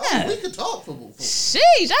 Oh, my God. We can talk for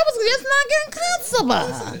sheesh, I was just not getting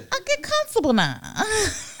comfortable. I get comfortable now.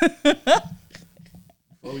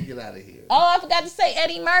 Before we get out of here. Oh, I forgot to say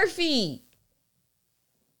Eddie Murphy.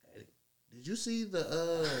 Did you see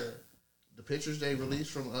the pictures they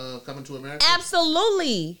released from Coming to America?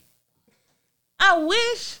 Absolutely. I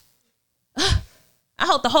wish. I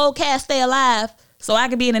hope the whole cast stay alive so I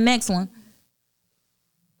can be in the next one.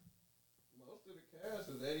 Most of the cast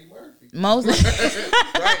is Eddie Murphy. Most right,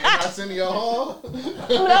 in Arsenio Hall.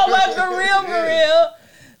 No, but for real.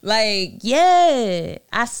 Like, yeah,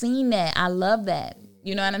 I seen that. I love that.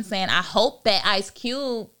 You know what I'm saying? I hope that Ice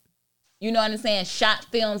Cube, you know what I'm saying, shot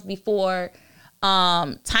films before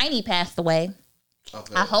Tiny passed away.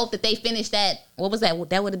 Okay. I hope that they finished that. What was that?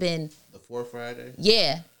 That would have been the fourth Friday.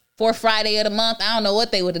 Yeah, fourth Friday of the month. I don't know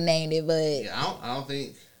what they would have named it, but yeah, I don't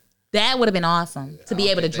think that would have been awesome to be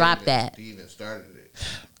able to drop that. They even started it.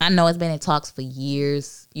 I know it's been in talks for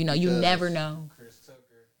years. You know, you never know.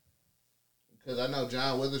 Because I know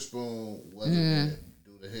John Witherspoon wasn't going to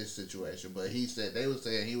do to his situation. But he said they were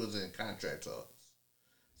saying he was in contract talks.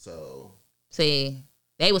 So see,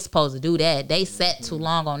 they were supposed to do that. They sat too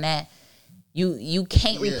long on that. You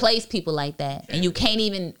can't replace people like that, and you can't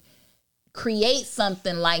even create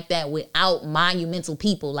something like that without monumental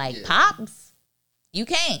people like Pops. You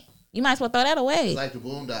can't. You might as well throw that away. It's like the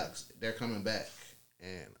Boondocks, they're coming back,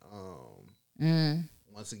 and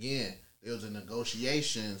once again, there was a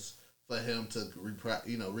negotiations for him to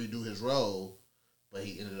redo his role, but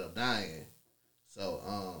he ended up dying.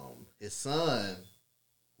 So his son,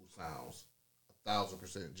 who sounds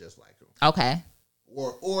 1,000% just like him, okay,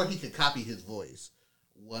 or he could copy his voice,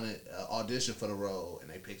 wanted audition for the role, and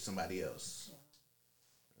they picked somebody else.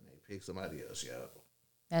 Yo.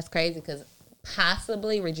 That's crazy because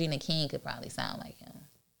possibly Regina King could probably sound like him.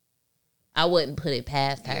 I wouldn't put it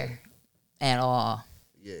past her at all.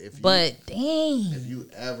 Yeah, dang, if you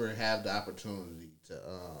ever have the opportunity to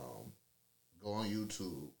go on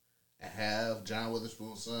YouTube and have John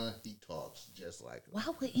Witherspoon's son, he talks just like him. Why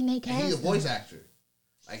wouldn't they cast him? He's a voice actor.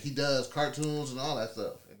 Like, he does cartoons and all that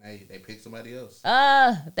stuff. And they pick somebody else.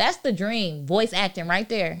 That's the dream. Voice acting right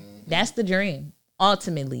there. That's the dream.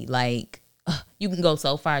 Ultimately, like, you can go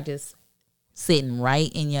so far just sitting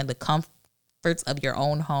right in the comforts of your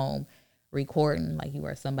own home, recording like you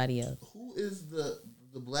are somebody else. Who is the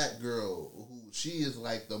black girl who she is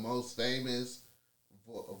like the most famous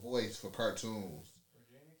voice for cartoons?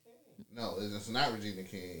 Regina King. No, it's not Regina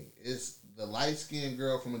King. It's the light-skinned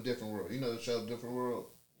girl from A Different World. You know the show Different World?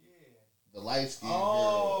 Yeah. The light-skinned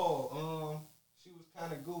girl. Oh, she was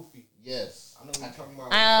kind of goofy. Yes. I know what you're talking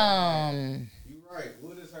about. You right.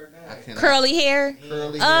 What is her name? Curly hair?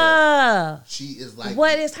 Curly hair. She is like...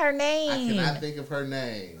 What is her name? I cannot think of her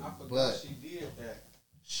name. I forgot but she did that.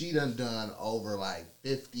 She done over like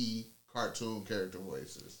 50 cartoon character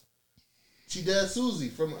voices. She does Susie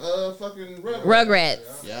from fucking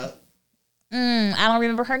Rugrats. Yep. I don't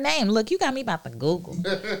remember her name. Look, you got me about to Google.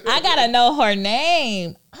 I gotta know her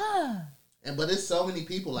name. But it's so many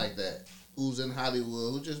people like that who's in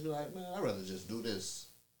Hollywood who just be like, man, I'd rather just do this.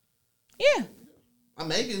 Yeah. I'm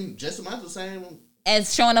making just about the same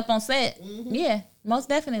as showing up on set. Yeah, most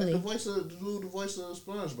definitely. Like the voice of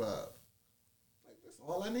SpongeBob. Like, that's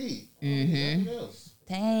all I need. Nothing else.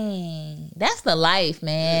 Dang, that's the life,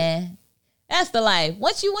 man. Yeah. That's the life.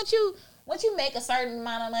 Once you make a certain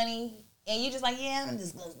amount of money. And you just like, yeah, I'm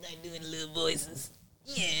just gonna start doing little voices.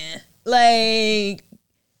 Yeah. Like,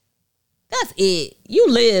 that's it. You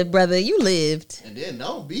lived, brother. You lived. And then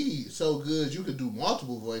don't be so good you could do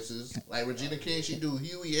multiple voices. Like Regina King, she do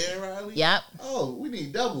Huey and Riley. Yep. Oh, we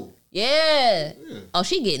need double. Yeah. Oh,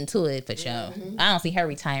 she getting to it for sure. I don't see her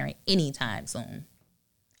retiring anytime soon.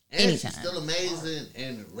 And she's still amazing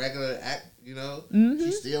and regular act, you know.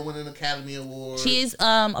 She's still winning Academy Awards. She's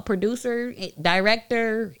a producer,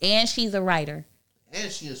 director, and she's a writer.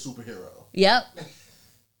 And she's a superhero. Yep.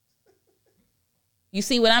 You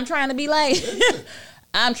see what I'm trying to be like?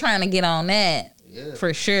 I'm trying to get on that. Yeah.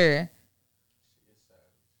 For sure.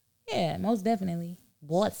 Yeah, most definitely.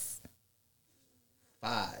 Boss.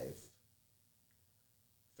 5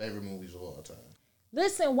 favorite movies of all time.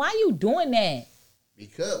 Listen, why you doing that?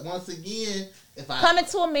 Because once again, if I Coming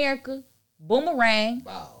to America, Boomerang.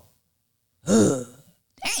 Wow.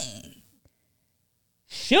 Dang.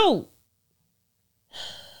 Shoot.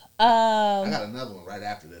 I got another one right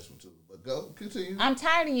after this one too. But go continue. I'm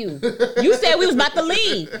tired of you. You said we was about to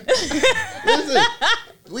leave. Listen,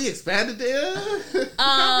 we expanded the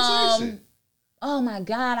conversation. Oh my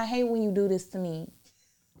God, I hate when you do this to me.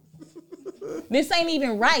 This ain't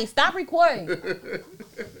even right. Stop recording.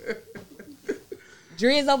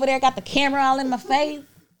 Driz over there got the camera all in my face.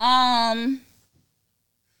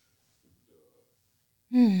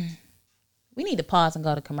 We need to pause and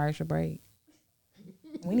go to commercial break.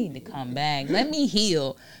 We need to come back. Let me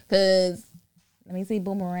heal. Cause let me see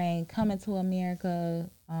Boomerang, Coming to America.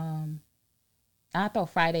 I'll throw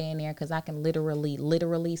Friday in there because I can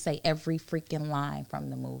literally say every freaking line from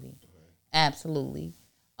the movie. Absolutely.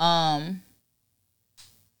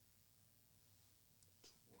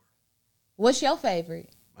 What's your favorite?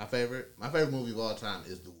 My favorite movie of all time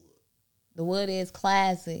is The Wood. The Wood is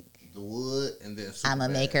classic. The Wood, and then Superbad. I'ma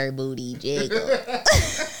make her booty jiggle.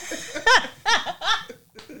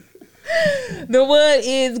 The Wood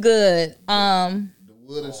is good. The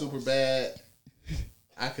Wood and Superbad.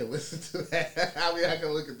 I can listen to that. I mean, I can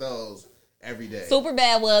look at those every day.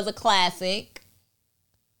 Superbad was a classic.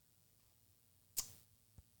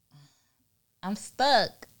 I'm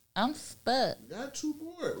stuck. Got 2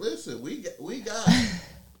 more. Listen, we got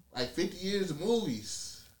like 50 years of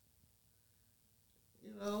movies.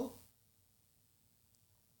 You know.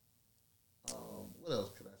 What What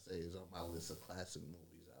else could I say is on my list of classic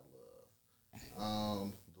movies I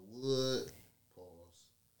love? The Wood. Pause.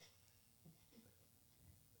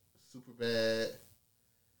 Superbad.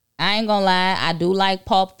 I ain't gonna lie, I do like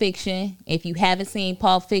Pulp Fiction. If you haven't seen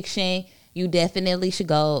Pulp Fiction, you definitely should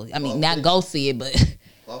go. I mean, not go see it, but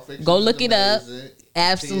go look it up.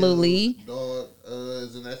 Absolutely. Dog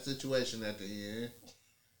is in that situation at the end.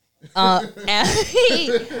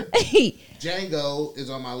 Django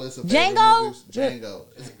is on my list of favorite movies. Django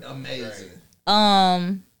is amazing.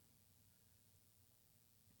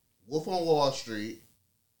 Wolf on Wall Street.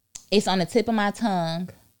 It's on the tip of my tongue.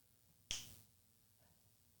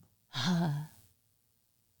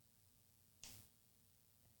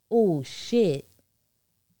 Oh shit!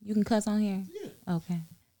 You can cuss on here. Yeah. Okay.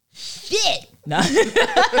 Shit. No.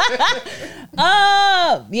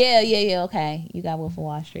 Oh yeah. Okay, you got Wolf of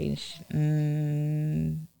Wall Street.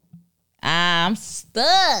 I'm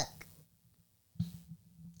stuck.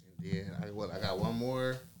 Yeah, I got one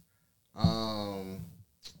more.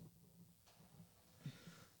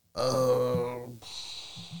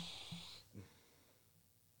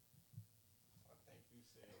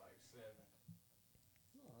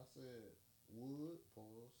 Wood,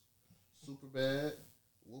 pause. Superbad,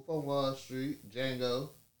 Wolf on Wall Street, Django,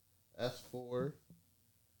 that's 4,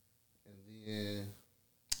 and then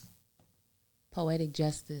Poetic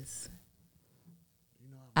Justice.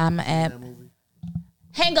 you know I'm seen at. that movie?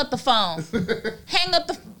 Hang up the phone.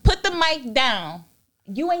 Put the mic down.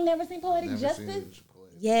 You ain't never seen Poetic Never Justice? seen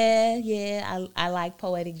Poetic. Yeah. I like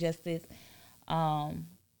Poetic Justice.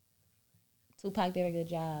 Tupac did a good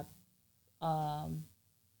job. Well,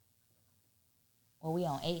 we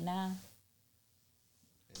on 8 now.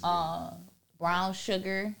 Brown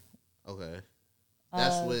Sugar. Okay,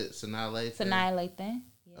 that's with Sanaa Lathan. Sanaa Lathan.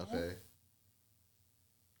 Yeah. Okay.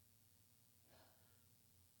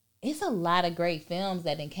 It's a lot of great films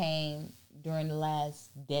that came during the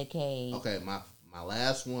last decade. Okay, my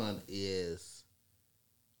last one is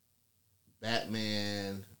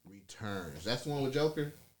Batman Returns. That's the one with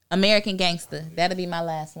Joker? American Gangster. That'll be my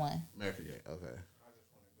last one. American Gangster, okay. I just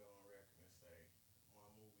want to go on record and say my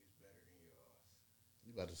movie's better than yours.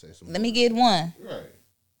 You about to say something? Let me get one. Right.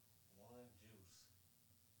 One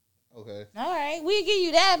Juice. Okay. All right, we'll give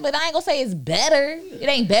you that, but I ain't gonna say it's better. It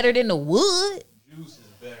ain't better than The Wood. Juice is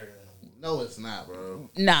better than No, it's not, bro.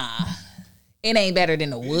 Nah, it ain't better than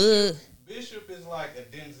The Wood. Bishop is like a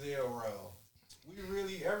Denzel role.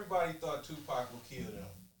 Everybody thought Tupac would kill them.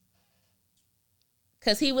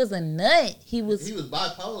 Cause he was a nut. He was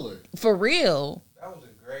bipolar. For real. That was a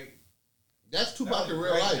great. That's Tupac in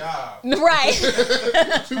real life. Job. Right.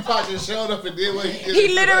 Tupac just showed up and did what he did. He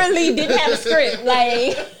literally didn't have a script.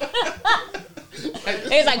 Like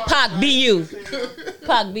it's like Pac, be you.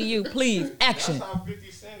 Pac, be you, please. Action. That's how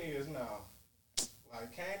 50 Cent is now.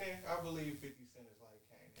 Like Kanan, I believe 50 Cent is like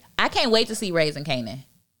Kanan. I can't wait to see Raising Kanan.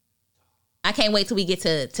 I can't wait till we get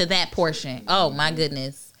to that portion. Oh my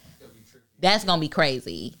goodness. That's gonna be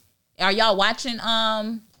crazy. Are y'all watching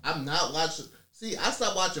I'm not watching. See, I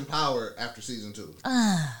stopped watching Power after season 2.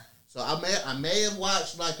 So I may have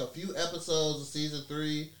watched like a few episodes of season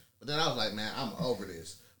 3, but then I was like, man, I'm over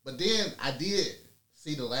this. But then I did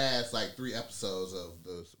see the last like 3 episodes of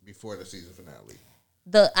before the season finale.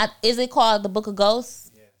 Is it called The Book of Ghosts?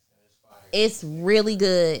 Yes, it's fire. It's really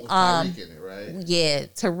good. With Tyreek in it, right? Yeah,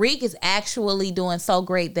 Tariq is actually doing so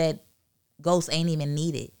great that Ghosts ain't even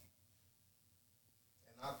needed.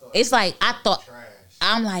 It's like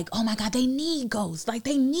I'm like, oh my God, they need Ghosts. Like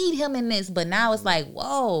they need him in this. But now it's like,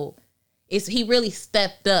 whoa. He really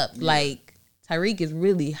stepped up. Yeah. Like Tyreek is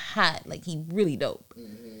really hot. Like he really dope.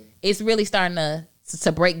 Mm-hmm. It's really starting to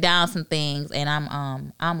break down some things, and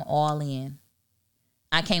I'm all in.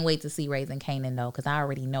 I can't wait to see Raising Kanan though, because I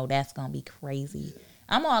already know that's gonna be crazy. Yeah.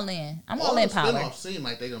 I'm all in. All in Power. Spinoffs seem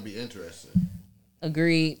like they're gonna be interesting.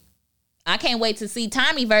 Agreed. I can't wait to see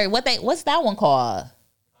Tommy Very. What's that one called?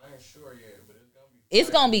 It's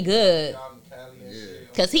gonna be good.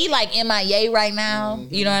 Cause he like MIA right now.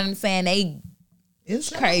 Mm-hmm. You know what I'm saying? It's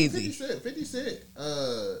crazy. 50 Cent.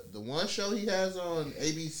 The one show he has on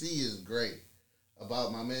ABC is great.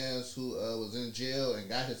 About my man who was in jail and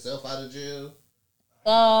got himself out of jail.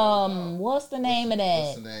 What's the name of that?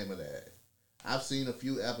 What's the name of that? I've seen a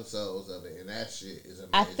few episodes of it, and that shit is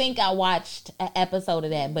amazing. I think I watched an episode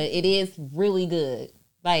of that, but it is really good.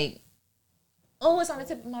 Like. Oh, it's on the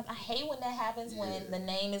tip of my... I hate when that happens when the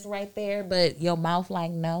name is right there, but your mouth like,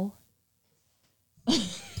 no. And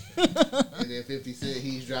then 50 Cent,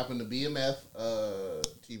 he's dropping the BMF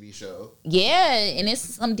TV show. Yeah, and it's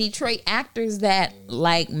some Detroit actors that,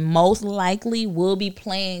 like, most likely will be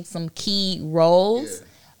playing some key roles.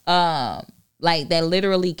 like that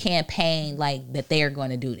literally campaign like that they're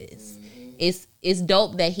going to do this. It's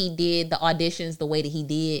dope that he did the auditions the way that he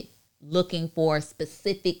did, looking for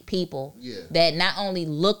specific people that not only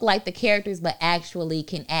look like the characters but actually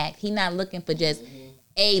can act. He's not looking for just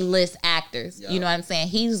A-list actors. You know what I'm saying?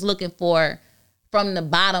 He's looking for from the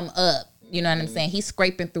bottom up. You know what I'm saying? He's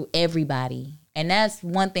scraping through everybody. And that's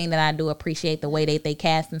one thing that I do appreciate, the way they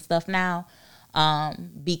cast and stuff now.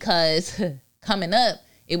 Because coming up,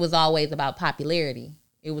 it was always about popularity.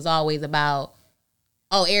 It was always about,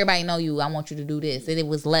 oh, everybody know you, I want you to do this. And it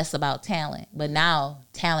was less about talent. But now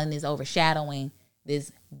talent is overshadowing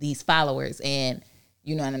these followers and,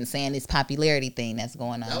 you know what I'm saying, this popularity thing that's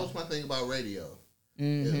going on. That was my thing about radio.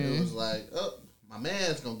 It was like, oh, my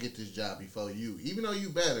man's going to get this job before you. Even though you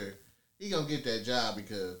better, he going to get that job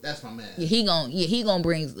because that's my man. Yeah, he gonna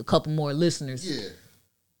bring a couple more listeners. Yeah.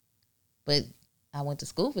 But I went to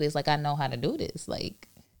school for this. Like, I know how to do this. Like,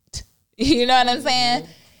 you know what I'm saying?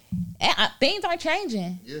 And things are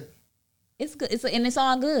changing. Yeah. It's good. And it's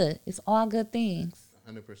all good. It's all good things.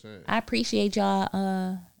 100%. I appreciate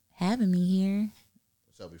y'all having me here.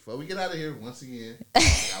 So before we get out of here, once again,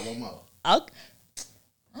 got one more. Okay.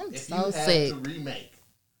 I'm if so you sick. had to remake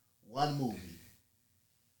one movie,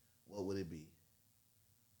 what would it be?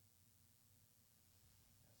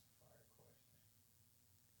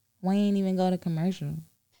 We ain't even go to commercial.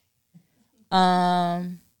 I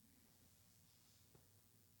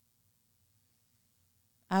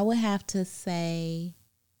would have to say,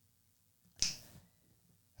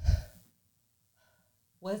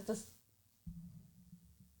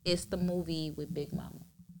 it's the movie with Big Mama.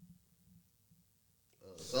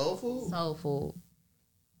 Soul Food? Soul Food.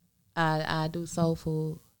 I do Soul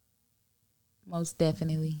Food. Most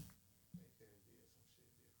definitely.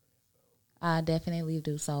 I definitely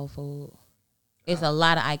do Soul Food. It's a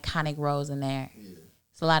lot of iconic roles in there. Yeah.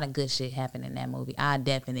 It's a lot of good shit happening in that movie. I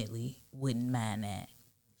definitely wouldn't mind that.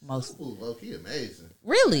 Soul Food low-key amazing.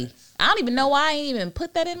 Really? I don't even know why I ain't even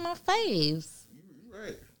put that in my faves. You're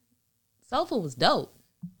right. Soul Food was dope.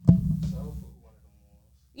 Soul Food, one of them ones.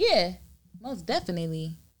 Yeah, most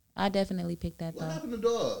definitely. I definitely picked that What though. happened to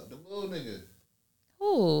dog? The little nigga.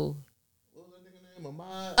 Who? What was that nigga name?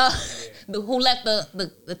 Ahmad? Who left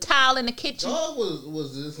the towel in the kitchen? Dog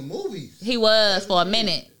was in some movies. He was for a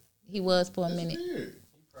minute. He was for a minute. Weird.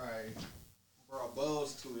 He probably brought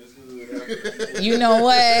balls to his hood. You know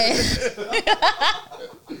what?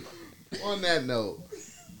 On that note,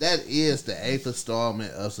 that is the 8th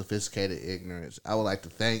installment of Sophisticated Ignorance. I would like to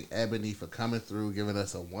thank Ebony for coming through, giving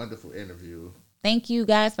us a wonderful interview. Thank you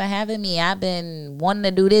guys for having me. I've been wanting to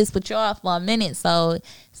do this with y'all for a minute, so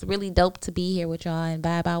it's really dope to be here with y'all and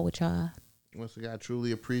vibe out with y'all. Once again, I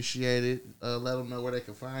truly appreciate it. Let them know where they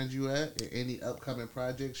can find you at and any upcoming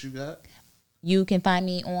projects you got. You can find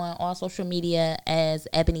me on all social media as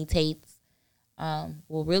Ebony Tates.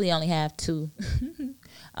 We'll really only have 2.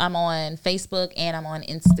 I'm on Facebook and I'm on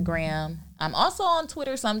Instagram. I'm also on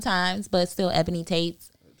Twitter sometimes, but still Ebony Tates.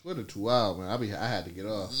 Twitter too wild, man. I had to get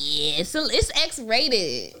off. Yeah, it's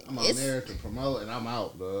X-rated. I'm on there to promote and I'm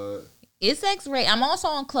out, bud. It's X-rated. I'm also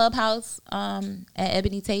on Clubhouse at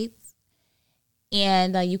Ebony Tates.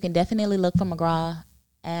 And you can definitely look for McGraw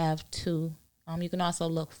Ave 2. You can also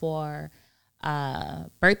look for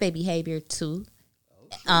Birthday Behavior 2.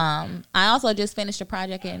 I also just finished a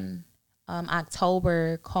project in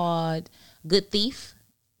October called Good Thief.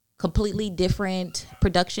 Completely different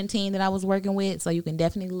production team that I was working with. So you can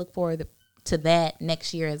definitely look forward to that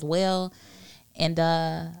next year as well. And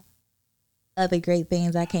other great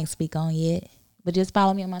things I can't speak on yet. But just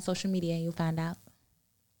follow me on my social media and you'll find out.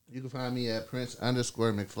 You can find me at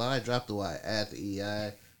Prince_McFlei. Drop the Y, add the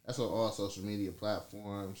EI. That's on all social media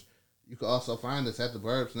platforms. You can also find us at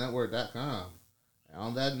theburbsnetwork.com. And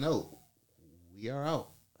on that note, we are out.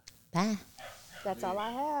 Bye. That's all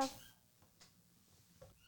I have.